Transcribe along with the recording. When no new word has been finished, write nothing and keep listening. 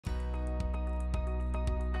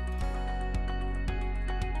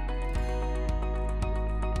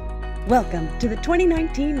Welcome to the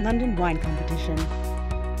 2019 London Wine Competition.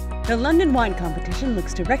 The London Wine Competition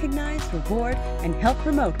looks to recognize, reward, and help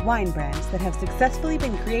promote wine brands that have successfully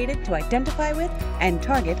been created to identify with and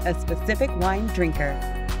target a specific wine drinker.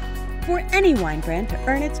 For any wine brand to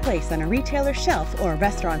earn its place on a retailer's shelf or a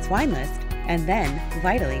restaurant's wine list, and then,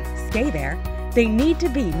 vitally, stay there, they need to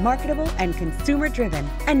be marketable and consumer-driven,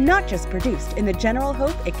 and not just produced in the general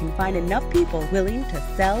hope it can find enough people willing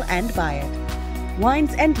to sell and buy it.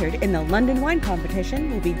 Wines entered in the London Wine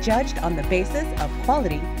Competition will be judged on the basis of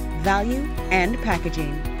quality, value, and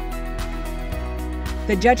packaging.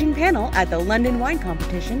 The judging panel at the London Wine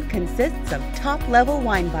Competition consists of top-level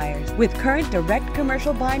wine buyers with current direct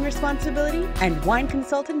commercial buying responsibility and wine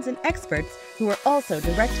consultants and experts who are also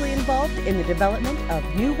directly involved in the development of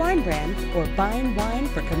new wine brands or buying wine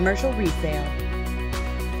for commercial resale.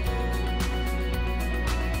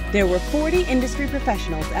 There were 40 industry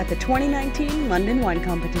professionals at the 2019 London Wine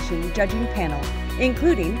Competition judging panel,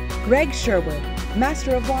 including Greg Sherwood,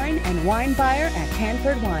 Master of Wine and Wine Buyer at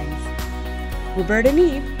Hanford Wines, Roberta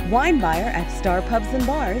Neve, Wine Buyer at Star Pubs and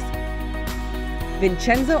Bars,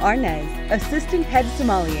 Vincenzo Arnez, Assistant Head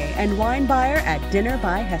Sommelier and Wine Buyer at Dinner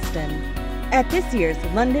by Heston. At this year's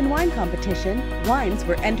London Wine Competition, wines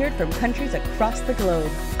were entered from countries across the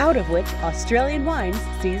globe, out of which Australian wines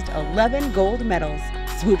seized 11 gold medals,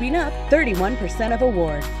 swooping up 31% of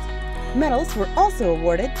awards. Medals were also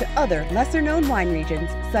awarded to other lesser-known wine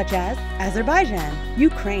regions such as Azerbaijan,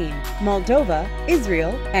 Ukraine, Moldova,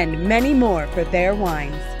 Israel, and many more for their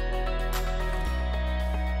wines.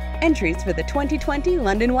 Entries for the 2020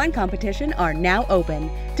 London Wine Competition are now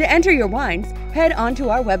open. To enter your wines, head on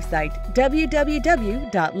to our website,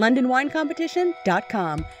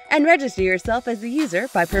 www.londonwinecompetition.com, and register yourself as a user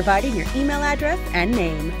by providing your email address and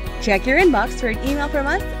name. Check your inbox for an email from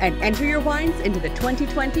us and enter your wines into the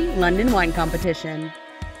 2020 London Wine Competition.